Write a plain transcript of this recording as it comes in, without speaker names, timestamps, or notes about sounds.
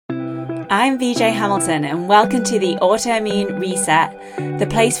I'm VJ Hamilton and welcome to the Autoimmune Reset, the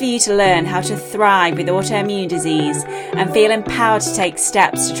place for you to learn how to thrive with autoimmune disease and feel empowered to take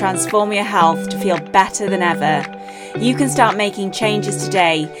steps to transform your health to feel better than ever. You can start making changes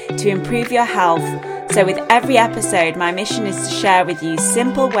today to improve your health. So with every episode, my mission is to share with you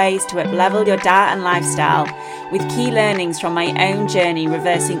simple ways to up-level your diet and lifestyle with key learnings from my own journey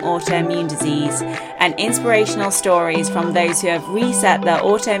reversing autoimmune disease and inspirational stories from those who have reset their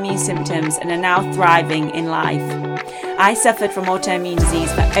autoimmune symptoms and are now thriving in life. I suffered from autoimmune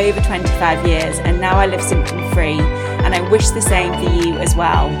disease for over 25 years and now I live symptom-free, and I wish the same for you as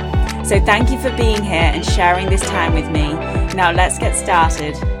well. So thank you for being here and sharing this time with me. Now let's get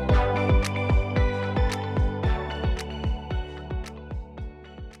started.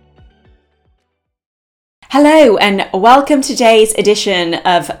 Hello and welcome to today's edition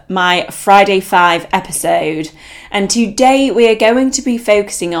of my Friday 5 episode. And today we are going to be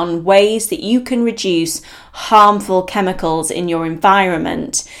focusing on ways that you can reduce harmful chemicals in your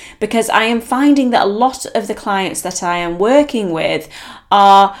environment, because I am finding that a lot of the clients that I am working with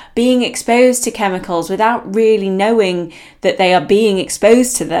are being exposed to chemicals without really knowing that they are being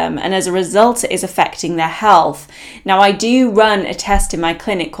exposed to them, and as a result it is affecting their health. Now, I do run a test in my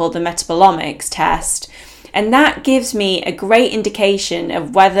clinic called the metabolomics test, and that gives me a great indication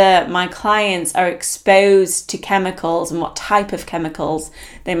of whether my clients are exposed to chemicals and what type of chemicals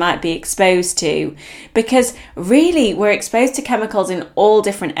they might be exposed to. Because really, we're exposed to chemicals in all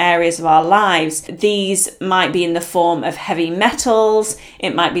different areas of our lives. These might be in the form of heavy metals,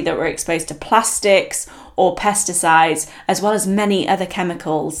 it might be that we're exposed to plastics or pesticides, as well as many other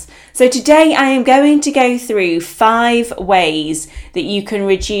chemicals. So today I am going to go through 5 ways that you can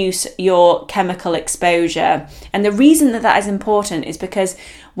reduce your chemical exposure. And the reason that is important is because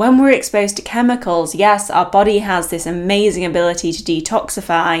when we're exposed to chemicals, yes, our body has this amazing ability to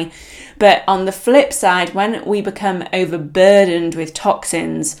detoxify, but on the flip side, when we become overburdened with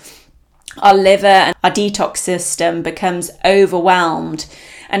toxins, our liver and our detox system becomes overwhelmed.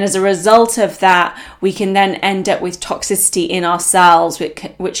 And as a result of that, we can then end up with toxicity in our cells,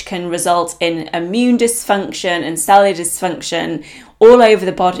 which can result in immune dysfunction and cellular dysfunction all over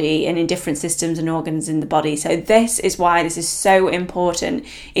the body and in different systems and organs in the body. So this is why this is so important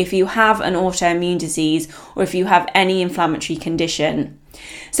if you have an autoimmune disease or if you have any inflammatory condition.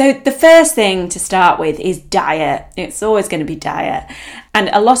 So the first thing to start with is diet. It's always going to be diet. And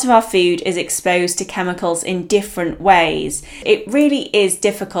a lot of our food is exposed to chemicals in different ways. It really is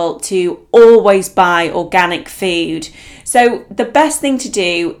difficult to always buy organic food. So the best thing to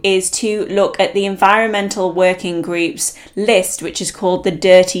do is to look at the Environmental Working Group's list, which is called the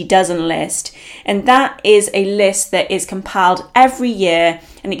Dirty Dozen list. And that is a list that is compiled every year,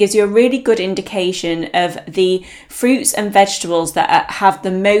 and it gives you a really good indication of the fruits and vegetables that have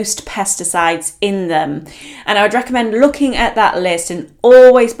the most pesticides in them. And I would recommend looking at that list and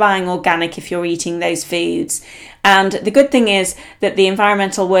always buying organic if you're eating those foods. And the good thing is that the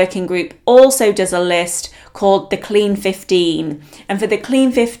Environmental Working Group also does a list called the Clean 15. And for the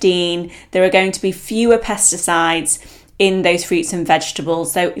Clean 15, there are going to be fewer pesticides in those fruits and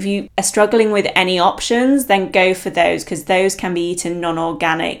vegetables. So if you are struggling with any options, then go for those, because those can be eaten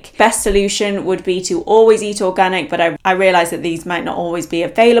non-organic. Best solution would be to always eat organic, but I realise that these might not always be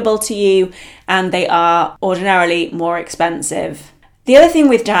available to you and they are ordinarily more expensive. The other thing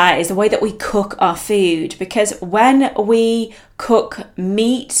with diet is the way that we cook our food, because when we cook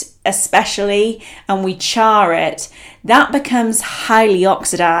meat especially and we char it, that becomes highly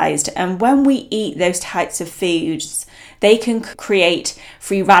oxidized, and when we eat those types of foods, they can create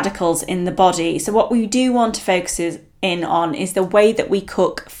free radicals in the body. So what we do want to focus in on is the way that we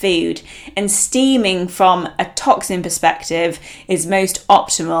cook food, and steaming from a toxin perspective is most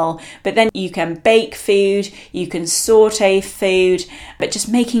optimal, but then you can bake food, you can saute food, but just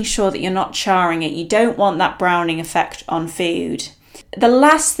making sure that you're not charring it. You don't want that browning effect on food. The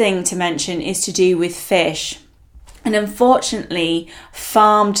last thing to mention is to do with fish. And unfortunately,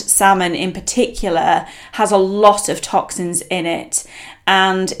 farmed salmon in particular has a lot of toxins in it.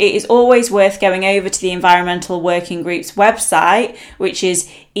 And it is always worth going over to the Environmental Working Group's website, which is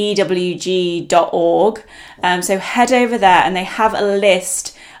ewg.org. So head over there and they have a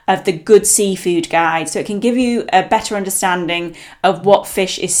list of the Good Seafood Guide. So it can give you a better understanding of what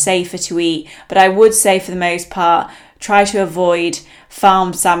fish is safer to eat. But I would say for the most part, try to avoid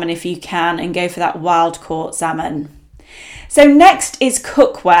farmed salmon if you can and go for that wild caught salmon. So next is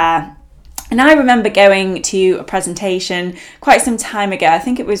cookware. And I remember going to a presentation quite some time ago, I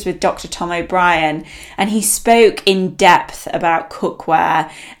think it was with Dr. Tom O'Brien, and he spoke in depth about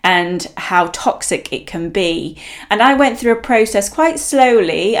cookware and how toxic it can be. And I went through a process quite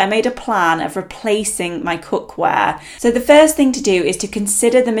slowly. I made a plan of replacing my cookware. So the first thing to do is to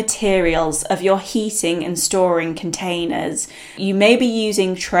consider the materials of your heating and storing containers. You may be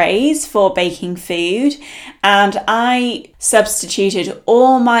using trays for baking food, and I substituted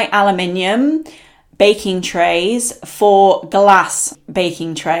all my aluminium baking trays for glass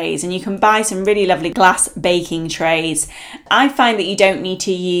baking trays, and you can buy some really lovely glass baking trays. I find that you don't need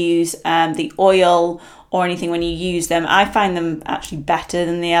to use the oil or anything when you use them. I find them actually better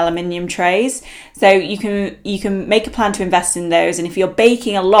than the aluminium trays. So you can make a plan to invest in those, and if you're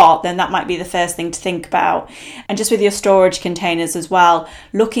baking a lot, then that might be the first thing to think about. And just with your storage containers as well,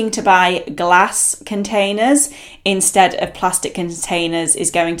 looking to buy glass containers instead of plastic containers is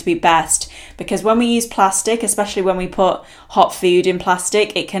going to be best, because when we use plastic, especially when we put hot food in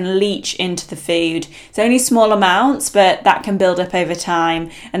plastic, it can leach into the food. It's only small amounts, but that can build up over time.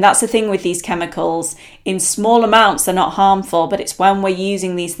 And that's the thing with these chemicals. In small amounts, they're not harmful, but it's when we're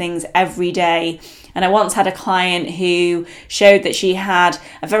using these things every day. And I once had a client who showed that she had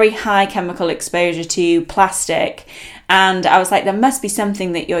a very high chemical exposure to plastic. And I was like, there must be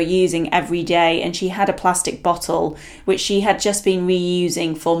something that you're using every day. And she had a plastic bottle, which she had just been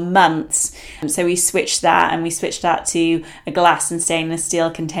reusing for months. And so we switched that to a glass and stainless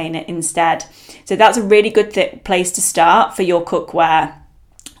steel container instead. So that's a really good place to start for your cookware.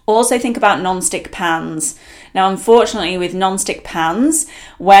 Also think about non-stick pans. Now, unfortunately, with non-stick pans,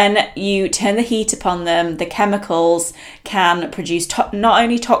 when you turn the heat upon them, the chemicals can produce not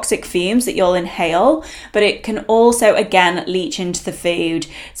only toxic fumes that you'll inhale, but it can also, again, leach into the food.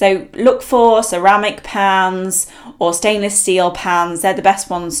 So look for ceramic pans or stainless steel pans. They're the best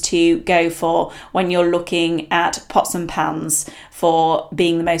ones to go for when you're looking at pots and pans for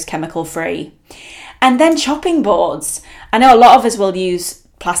being the most chemical free. And then chopping boards. I know a lot of us will use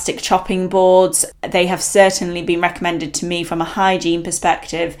plastic chopping boards. They have certainly been recommended to me from a hygiene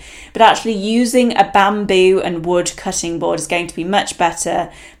perspective, but actually using a bamboo and wood cutting board is going to be much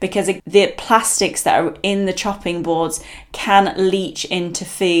better, because the plastics that are in the chopping boards can leach into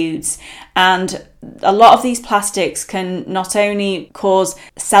foods. And a lot of these plastics can not only cause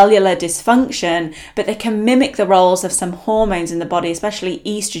cellular dysfunction, but they can mimic the roles of some hormones in the body, especially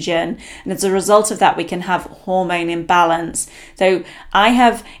estrogen. And as a result of that, we can have hormone imbalance. So I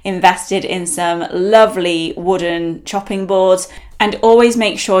have invested in some lovely wooden chopping boards. And always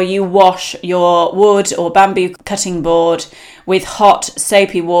make sure you wash your wood or bamboo cutting board with hot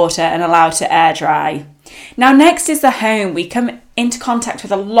soapy water and allow it to air dry. Now, next is the home. We come into contact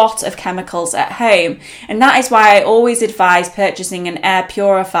with a lot of chemicals at home, and that is why I always advise purchasing an air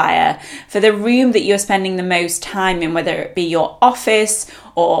purifier for the room that you're spending the most time in, whether it be your office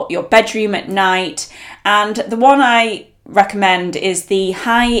or your bedroom at night. And the one I recommend is the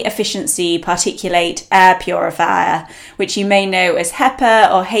high efficiency particulate air purifier, which you may know as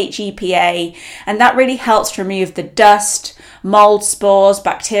HEPA or HEPA, and that really helps to remove the dust, mold, spores,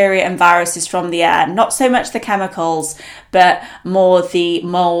 bacteria and viruses from the air. Not so much the chemicals, but more the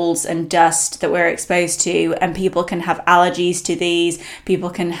molds and dust that we're exposed to. And people can have allergies to these.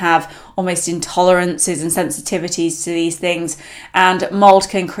 People can have almost intolerances and sensitivities to these things. And mold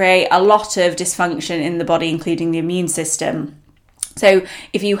can create a lot of dysfunction in the body, including the immune system. So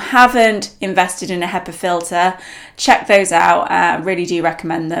if you haven't invested in a HEPA filter, check those out. I really do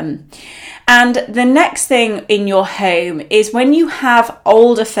recommend them. And the next thing in your home is when you have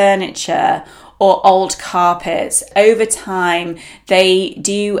older furniture or old carpets, over time they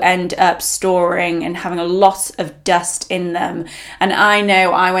do end up storing and having a lot of dust in them. And I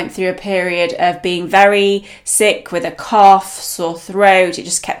know I went through a period of being very sick with a cough, sore throat. It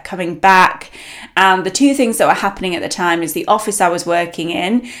just kept coming back. And the two things that were happening at the time is the office I was working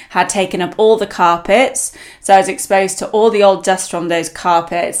in had taken up all the carpets. So I was exposed to all the old dust from those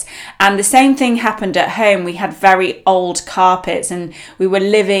carpets. And the same thing happened at home. We had very old carpets and we were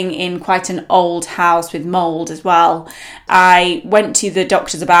living in quite an old house with mold as well. I went to the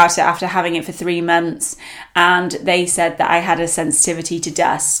doctors about it after having it for 3 months, and they said that I had a sensitivity to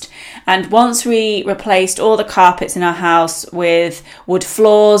dust. And once we replaced all the carpets in our house with wood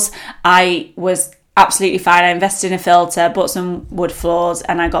floors, I was absolutely fine. I invested in a filter, bought some wood floors,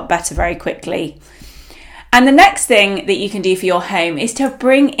 and I got better very quickly. And the next thing that you can do for your home is to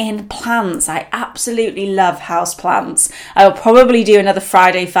bring in plants. I absolutely love houseplants. I will probably do another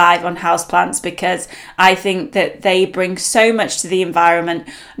Friday 5 on houseplants because I think that they bring so much to the environment.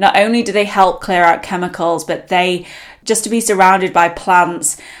 Not only do they help clear out chemicals, but they just to be surrounded by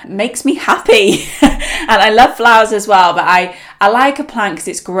plants makes me happy. And I love flowers as well, but I like a plant because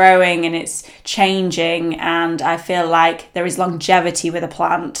it's growing and it's changing, and I feel like there is longevity with a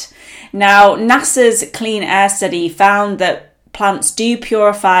plant. Now, NASA's Clean Air Study found that plants do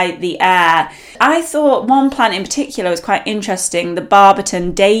purify the air. I thought one plant in particular was quite interesting, the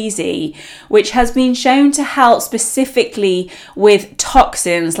Barberton daisy, which has been shown to help specifically with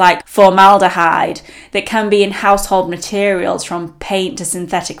toxins like formaldehyde that can be in household materials from paint to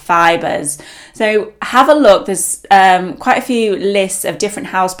synthetic fibres. So have a look. There's quite a few lists of different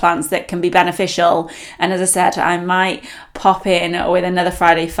houseplants that can be beneficial. And as I said, I might pop in with another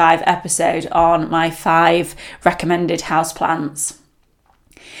Friday 5 episode on my 5 recommended houseplants.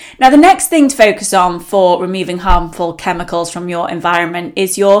 Now, the next thing to focus on for removing harmful chemicals from your environment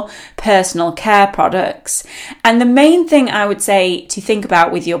is your personal care products. And the main thing I would say to think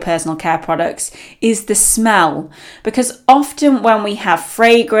about with your personal care products is the smell, because often when we have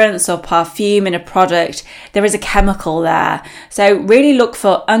fragrance or perfume in a product, there is a chemical there. So really look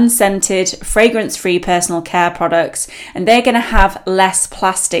for unscented, fragrance-free personal care products, and they're going to have less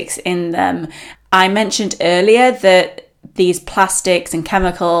plastics in them. I mentioned earlier that these plastics and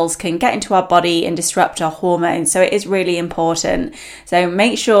chemicals can get into our body and disrupt our hormones, so it is really important. So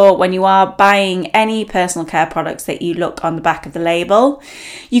make sure when you are buying any personal care products that you look on the back of the label.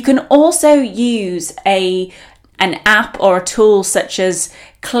 You can also use an app or a tool such as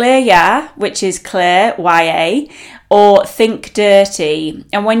Clear, which is Clear, YA, or Think Dirty.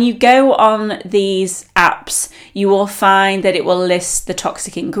 And when you go on these apps, you will find that it will list the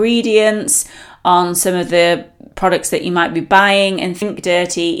toxic ingredients on some of the products that you might be buying, and Think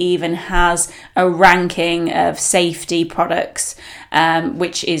Dirty even has a ranking of safety products,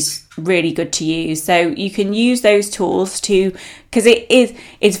 which is really good to use. So you can use those tools because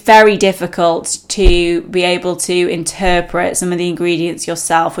it's very difficult to be able to interpret some of the ingredients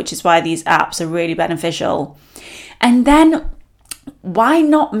yourself, which is why these apps are really beneficial. And then why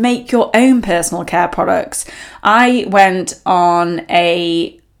not make your own personal care products? I went on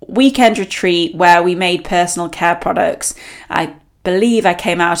a weekend retreat where we made personal care products. I believe I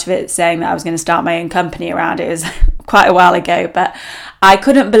came out of it saying that I was going to start my own company around it. It was quite a while ago, but I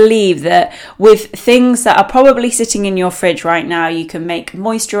couldn't believe that with things that are probably sitting in your fridge right now, you can make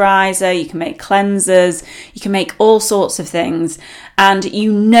moisturizer, you can make cleansers, you can make all sorts of things, and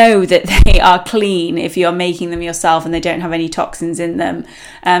you know that they are clean if you're making them yourself and they don't have any toxins in them.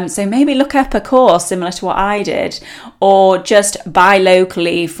 So maybe look up a course similar to what I did, or just buy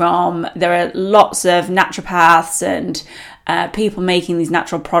locally there are lots of naturopaths and people making these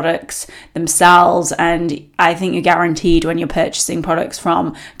natural products themselves, and I think you're guaranteed when you're purchasing products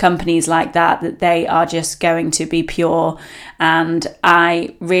from companies like that they are just going to be pure. And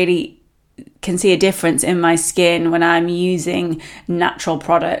I really can see a difference in my skin when I'm using natural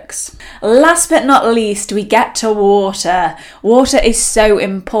products. Last but not least, we get to water. Water is so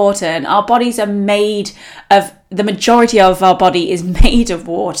important. Our bodies are made of, the majority of our body is made of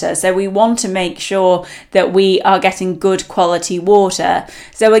water. So we want to make sure that we are getting good quality water.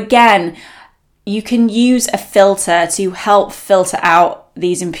 So again, you can use a filter to help filter out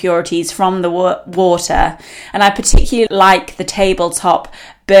these impurities from the water. And I particularly like the tabletop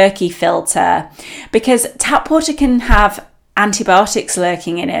Berkey filter, because tap water can have antibiotics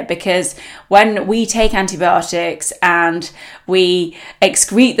lurking in it, because when we take antibiotics and we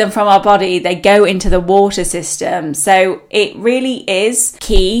excrete them from our body, they go into the water system. So it really is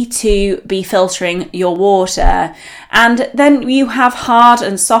key to be filtering your water. And then you have hard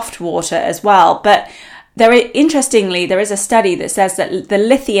and soft water as well. But interestingly, there is a study that says that the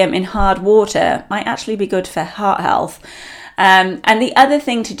lithium in hard water might actually be good for heart health. And the other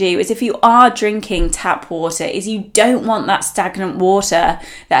thing to do is, if you are drinking tap water, is you don't want that stagnant water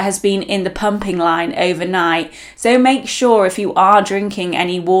that has been in the pumping line overnight. So make sure if you are drinking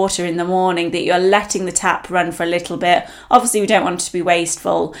any water in the morning that you're letting the tap run for a little bit. Obviously, we don't want it to be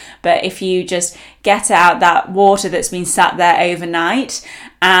wasteful, but if you just get out that water that's been sat there overnight,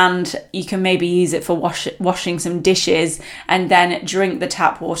 and you can maybe use it for washing some dishes, and then drink the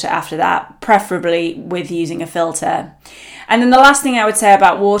tap water after that, preferably with using a filter. And then the last thing I would say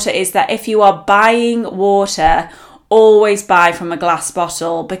about water is that if you are buying water, always buy from a glass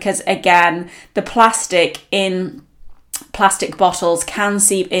bottle, because again, the plastic in plastic bottles can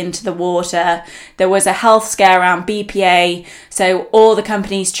seep into the water. There was a health scare around BPA, so all the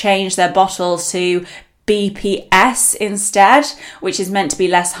companies changed their bottles to BPS instead, which is meant to be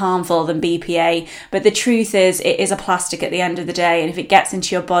less harmful than BPA. But the truth is, it is a plastic at the end of the day, and if it gets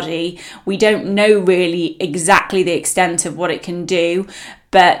into your body, we don't know really exactly the extent of what it can do,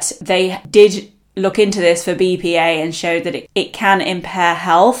 but they did look into this for BPA and showed that it can impair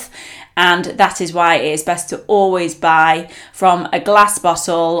health. And that is why it is best to always buy from a glass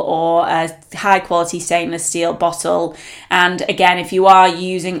bottle or a high quality stainless steel bottle. And again, if you are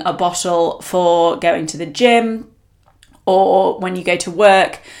using a bottle for going to the gym or when you go to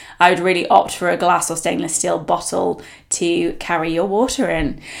work, I would really opt for a glass or stainless steel bottle to carry your water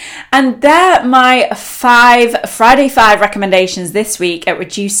in. And they're my Friday 5 recommendations this week at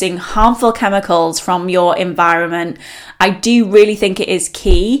reducing harmful chemicals from your environment. I do really think it is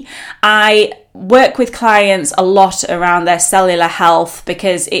key. I work with clients a lot around their cellular health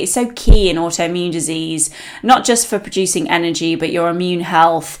because it's so key in autoimmune disease, not just for producing energy, but your immune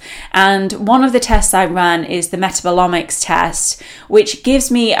health. And one of the tests I run is the metabolomics test, which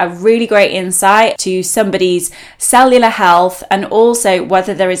gives me a really great insight to somebody's cellular health and also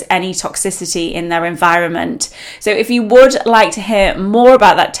whether there is any toxicity in their environment. So if you would like to hear more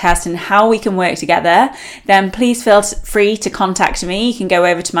about that test and how we can work together, then please feel free to contact me. You can go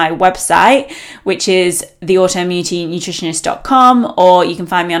over to my website, which is theautoimmunitynutritionist.com, or you can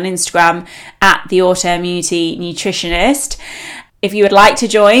find me on Instagram at theautoimmunitynutritionist. If you would like to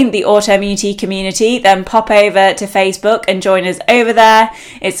join the autoimmunity community, then pop over to Facebook and join us over there.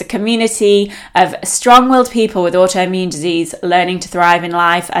 It's a community of strong-willed people with autoimmune disease learning to thrive in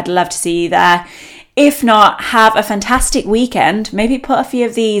life. I'd love to see you there. If not, have a fantastic weekend. Maybe put a few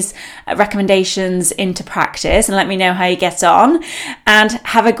of these recommendations into practice and let me know how you get on. And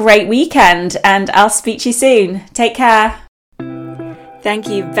have a great weekend, and I'll speak to you soon. Take care. Thank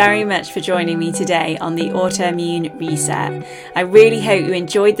you very much for joining me today on the Autoimmune Reset. I really hope you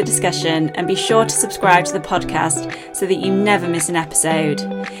enjoyed the discussion, and be sure to subscribe to the podcast so that you never miss an episode.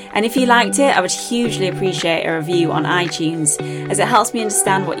 And if you liked it, I would hugely appreciate a review on iTunes, as it helps me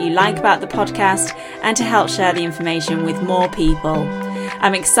understand what you like about the podcast and to help share the information with more people.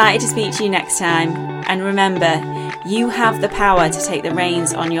 I'm excited to speak to you next time, and remember, you have the power to take the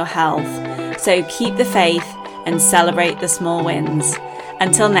reins on your health. So keep the faith and celebrate the small wins.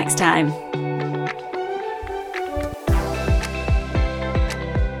 Until next time.